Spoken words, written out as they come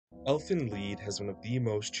Elfen Lied has one of the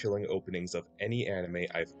most chilling openings of any anime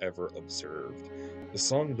I've ever observed. The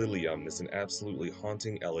song Lilium is an absolutely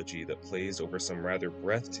haunting elegy that plays over some rather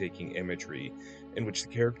breathtaking imagery, in which the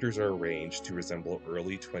characters are arranged to resemble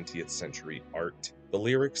early 20th century art. The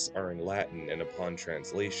lyrics are in Latin and upon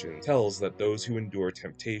translation tells that those who endure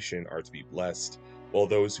temptation are to be blessed, while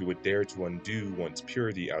those who would dare to undo one's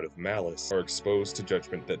purity out of malice are exposed to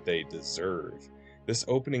judgment that they deserve. This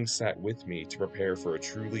opening sat with me to prepare for a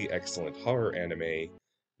truly excellent horror anime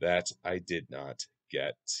that I did not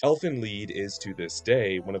get. Elfen Lied is to this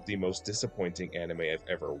day one of the most disappointing anime I've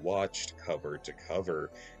ever watched, cover to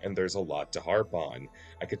cover, and there's a lot to harp on.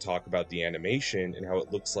 I could talk about the animation and how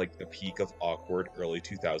it looks like the peak of awkward early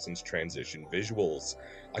 2000s transition visuals.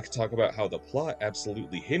 I could talk about how the plot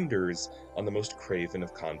absolutely hinders on the most craven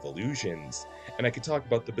of convolutions, and I could talk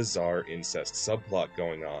about the bizarre incest subplot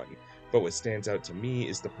going on. But what stands out to me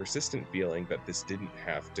is the persistent feeling that this didn't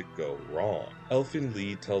have to go wrong. Elfen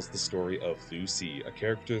Lied tells the story of Lucy, a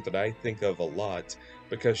character that I think of a lot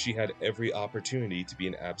because she had every opportunity to be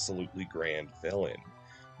an absolutely grand villain.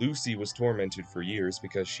 Lucy was tormented for years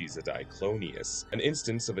because she's a Diclonius, an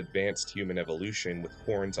instance of advanced human evolution with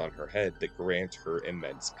horns on her head that grant her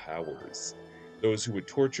immense powers. Those who would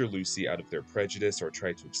torture Lucy out of their prejudice or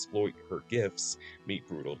try to exploit her gifts meet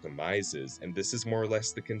brutal demises, and this is more or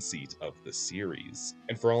less the conceit of the series.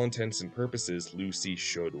 And for all intents and purposes, Lucy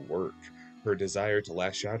should work. Her desire to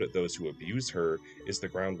lash out at those who abuse her is the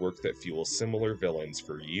groundwork that fuels similar villains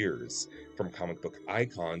for years, from comic book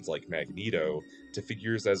icons like Magneto to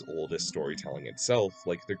figures as old as storytelling itself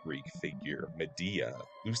like the Greek figure Medea.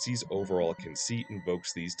 Lucy's overall conceit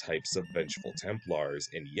invokes these types of vengeful Templars,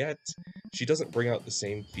 and yet, she doesn't bring out the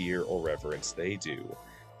same fear or reverence they do.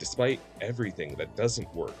 Despite everything that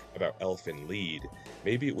doesn't work about Elfen Lied,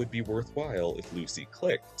 maybe it would be worthwhile if Lucy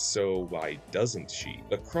clicked, so why doesn't she?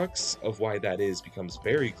 The crux of why that is becomes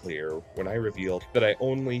very clear when I reveal that I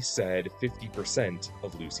only said 50%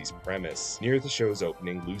 of Lucy's premise. Near the show's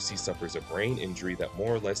opening, Lucy suffers a brain injury that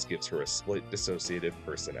more or less gives her a split dissociative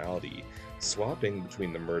personality, swapping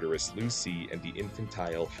between the murderous Lucy and the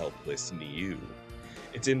infantile, helpless Niu.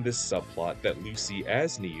 It's in this subplot that Lucy,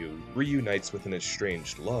 as Niu, reunites with an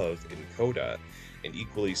estranged love in Coda, and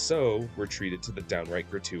equally so, we're treated to the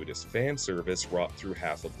downright gratuitous fan service wrought through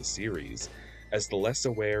half of the series, as the less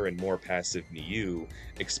aware and more passive Niu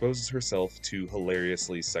exposes herself to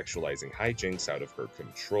hilariously sexualizing hijinks out of her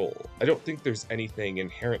control. I don't think there's anything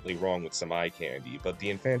inherently wrong with some eye candy, but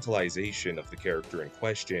the infantilization of the character in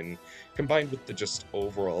question, combined with the just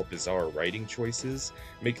overall bizarre writing choices,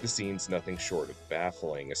 make the scenes nothing short of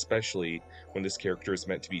baffling, especially when this character is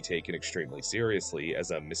meant to be taken extremely seriously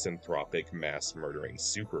as a misanthropic, mass-murdering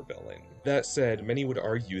supervillain. That said, many would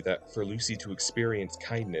argue that for Lucy to experience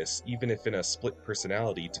kindness, even if in a split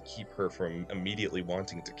personality to keep her from immediately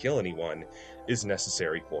wanting to kill anyone, is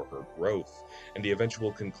necessary for her growth, and the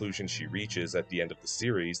eventual conclusion she reaches at the end of the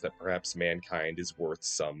series that perhaps mankind is worth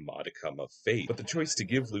some modicum of fate. But the choice to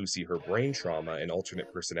give Lucy her brain trauma and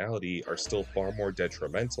alternate personality are still far more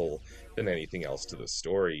detrimental than anything else to the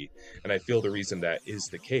story, and I feel the reason that is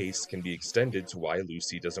the case can be extended to why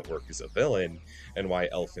Lucy doesn't work as a villain, and why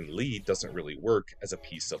Elfen Lied doesn't really work as a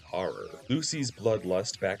piece of horror. Lucy's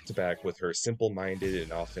bloodlust back to back with her simple-minded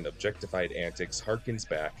and often objectified antics harkens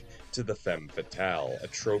back to the Femme Fatale, a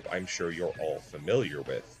trope I'm sure you're all familiar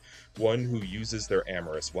with. One who uses their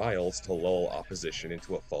amorous wiles to lull opposition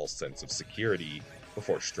into a false sense of security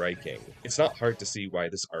before striking. It's not hard to see why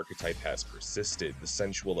this archetype has persisted. The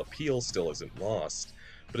sensual appeal still isn't lost,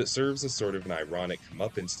 but it serves as sort of an ironic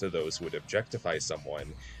comeuppance to those who would objectify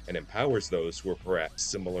someone, and empowers those who are perhaps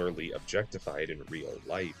similarly objectified in real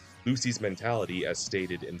life. Lucy's mentality, as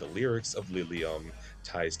stated in the lyrics of Lilium,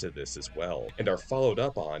 ties to this as well, and are followed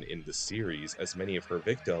up on in the series, as many of her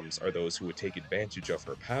victims are those who would take advantage of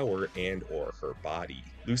her power and or her body.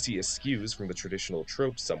 Lucy eschews from the traditional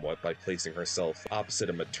trope somewhat by placing herself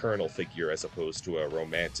opposite a maternal figure as opposed to a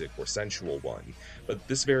romantic or sensual one, but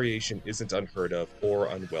this variation isn't unheard of or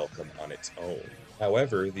unwelcome on its own.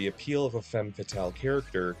 However, the appeal of a femme fatale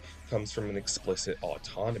character comes from an explicit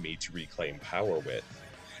autonomy to reclaim power with,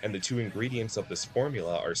 and the two ingredients of this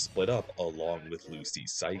formula are split up along with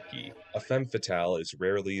Lucy's psyche. A femme fatale is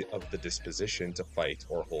rarely of the disposition to fight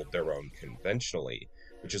or hold their own conventionally,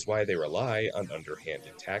 which is why they rely on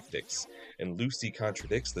underhanded tactics, and Lucy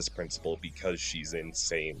contradicts this principle because she's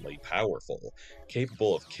insanely powerful,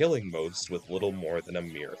 capable of killing most with little more than a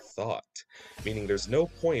mere thought, meaning there's no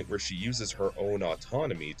point where she uses her own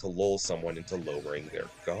autonomy to lull someone into lowering their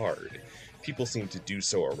guard. People seem to do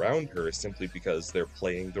so around her simply because they're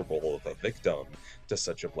playing the role of a victim to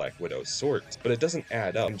such a Black Widow sort. But it doesn't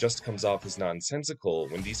add up and just comes off as nonsensical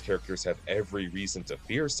when these characters have every reason to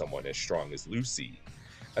fear someone as strong as Lucy.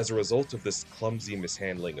 As a result of this clumsy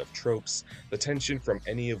mishandling of tropes, the tension from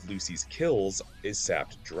any of Lucy's kills is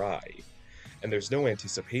sapped dry. And there's no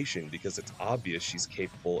anticipation because it's obvious she's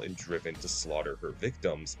capable and driven to slaughter her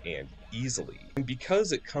victims, and easily. And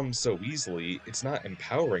because it comes so easily, it's not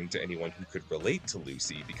empowering to anyone who could relate to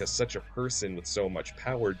Lucy because such a person with so much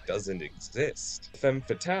power doesn't exist. Femme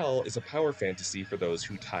Fatale is a power fantasy for those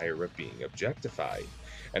who tire of being objectified,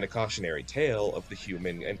 and a cautionary tale of the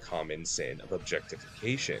human and common sin of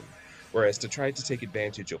objectification. Whereas to try to take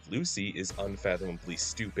advantage of Lucy is unfathomably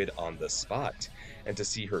stupid on the spot, and to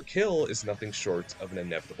see her kill is nothing short of an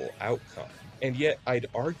inevitable outcome. And yet, I'd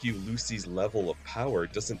argue Lucy's level of power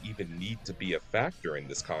doesn't even need to be a factor in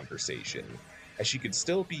this conversation, as she could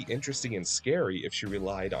still be interesting and scary if she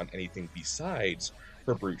relied on anything besides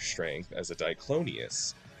her brute strength as a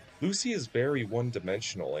Diclonius. Lucy is very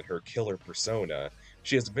one-dimensional in her killer persona.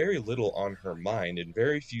 She has very little on her mind and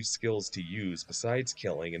very few skills to use besides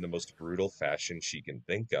killing in the most brutal fashion she can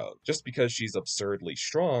think of. Just because she's absurdly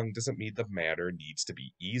strong doesn't mean the matter needs to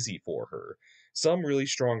be easy for her. Some really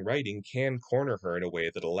strong writing can corner her in a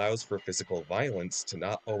way that allows for physical violence to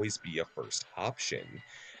not always be a first option,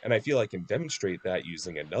 and I feel I can demonstrate that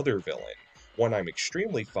using another villain, one I'm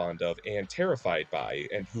extremely fond of and terrified by,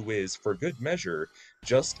 and who is, for good measure,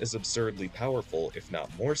 just as absurdly powerful, if not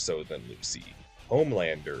more so than Lucy.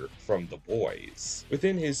 Homelander from The Boys.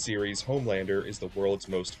 Within his series, Homelander is the world's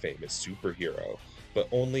most famous superhero, but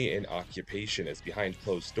only in occupation, as behind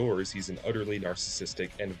closed doors he's an utterly narcissistic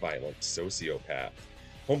and violent sociopath.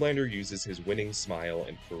 Homelander uses his winning smile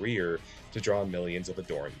and career to draw millions of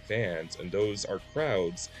adoring fans, and those are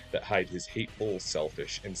crowds that hide his hateful,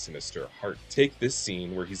 selfish, and sinister heart. Take this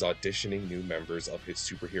scene where he's auditioning new members of his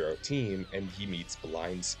superhero team and he meets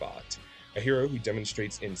Blind Spot, a hero who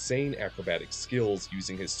demonstrates insane acrobatic skills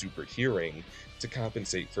using his super hearing to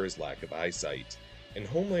compensate for his lack of eyesight. And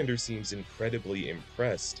Homelander seems incredibly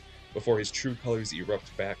impressed before his true colors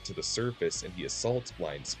erupt back to the surface and he assaults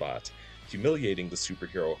Blind Spot, humiliating the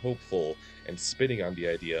superhero hopeful and spitting on the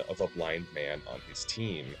idea of a blind man on his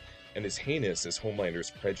team. And as heinous as Homelander's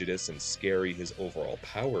prejudice and scary his overall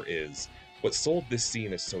power is, what sold this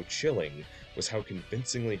scene as so chilling was how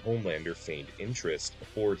convincingly Homelander feigned interest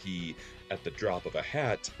before he, at the drop of a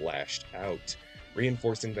hat, lashed out,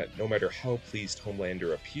 reinforcing that no matter how pleased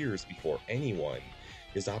Homelander appears before anyone,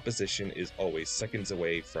 his opposition is always seconds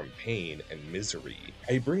away from pain and misery.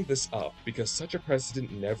 I bring this up because such a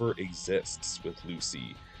precedent never exists with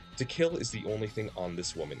Lucy. To kill is the only thing on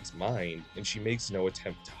this woman's mind, and she makes no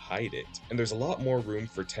attempt to hide it. And there's a lot more room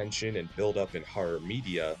for tension and build-up in horror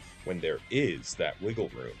media when there is that wiggle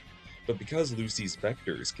room. But because Lucy's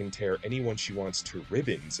vectors can tear anyone she wants to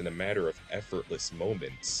ribbons in a matter of effortless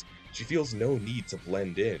moments, she feels no need to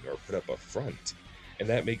blend in or put up a front. And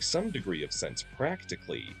that makes some degree of sense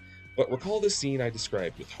practically. But recall the scene I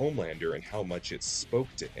described with Homelander and how much it spoke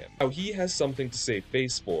to him. How he has something to save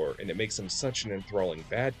face for, and it makes him such an enthralling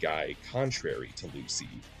bad guy, contrary to Lucy.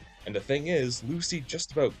 And the thing is, Lucy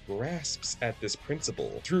just about grasps at this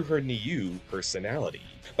principle through her Niu personality.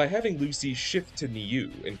 By having Lucy shift to Niu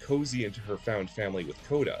and cozy into her found family with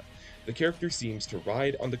Coda, the character seems to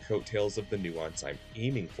ride on the coattails of the nuance I'm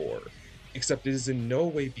aiming for, except it is in no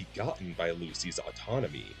way begotten by Lucy's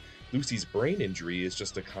autonomy. Lucy's brain injury is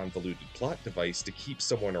just a convoluted plot device to keep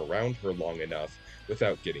someone around her long enough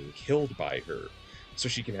without getting killed by her, so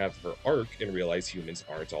she can have her arc and realize humans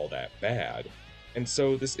aren't all that bad. And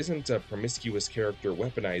so this isn't a promiscuous character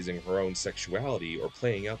weaponizing her own sexuality or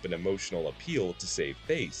playing up an emotional appeal to save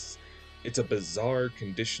face. It's a bizarre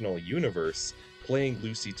conditional universe playing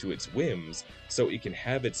Lucy to its whims so it can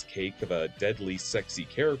have its cake of a deadly sexy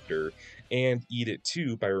character and eat it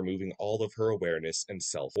too by removing all of her awareness and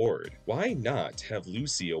self-worth. Why not have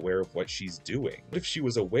Lucy aware of what she's doing? What if she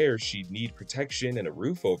was aware she'd need protection and a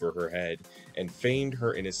roof over her head and feigned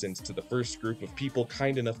her innocence to the first group of people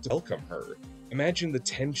kind enough to welcome her? Imagine the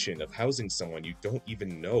tension of housing someone you don't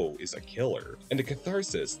even know is a killer, and a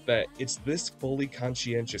catharsis that it's this fully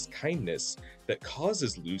conscientious kindness that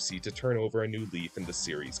causes Lucy to turn over a new leaf in the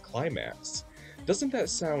series' climax. Doesn't that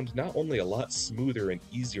sound not only a lot smoother and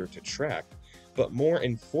easier to track, but more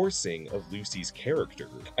enforcing of Lucy's character.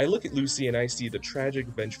 I look at Lucy and I see the tragic,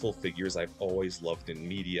 vengeful figures I've always loved in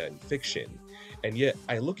media and fiction, and yet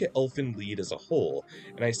I look at Elfen Lied as a whole,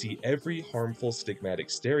 and I see every harmful stigmatic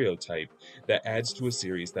stereotype that adds to a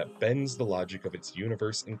series that bends the logic of its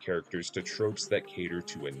universe and characters to tropes that cater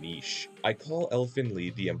to a niche. I call Elfen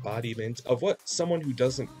Lied the embodiment of what someone who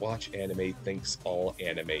doesn't watch anime thinks all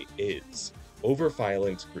anime is.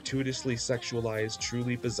 Overviolent, gratuitously sexualized,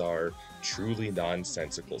 truly bizarre, truly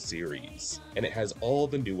nonsensical series. And it has all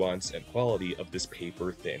the nuance and quality of this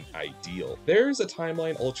paper-thin ideal. There's a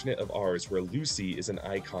timeline alternate of ours where Lucy is an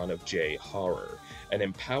icon of J-horror, an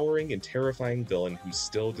empowering and terrifying villain who's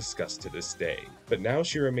still discussed to this day. But now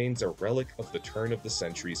she remains a relic of the turn of the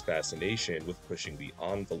century's fascination with pushing the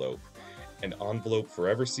envelope. An envelope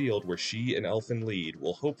forever sealed where she and Elfen Lied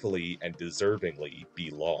will hopefully and deservingly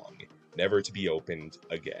belong, never to be opened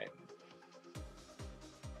again.